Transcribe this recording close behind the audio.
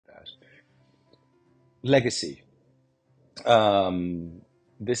Legacy. Um,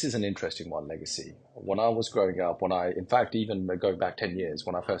 this is an interesting one, legacy. When I was growing up, in fact, even going back 10 years,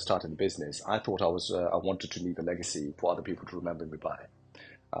 when I first started the business, I thought I wanted to leave a legacy for other people to remember me by.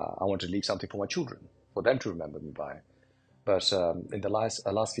 I wanted to leave something for my children, for them to remember me by. But in the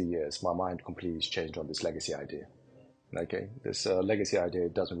last few years, my mind completely changed on this legacy idea. Okay, this legacy idea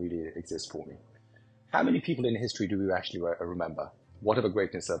doesn't really exist for me. How many people in history do we actually remember? Whatever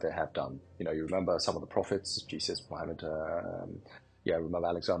greatness that they have done. You know, you remember some of the prophets, Jesus, Muhammad, yeah, you remember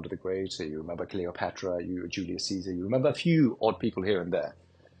Alexander the Great, you remember Cleopatra, Julius Caesar, you remember a few odd people here and there.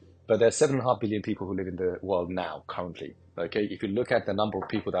 But there's 7.5 billion people who live in the world now, currently. Okay, if you look at the number of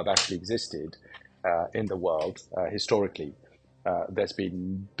people that have actually existed in the world historically, there's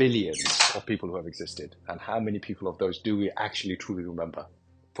been billions of people who have existed. And how many people of those do we actually truly remember?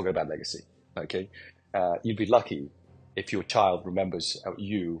 Forget about legacy. Okay, you'd be lucky if your child remembers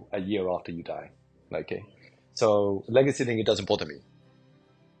you a year after you die. Okay, so legacy thing, it doesn't bother me.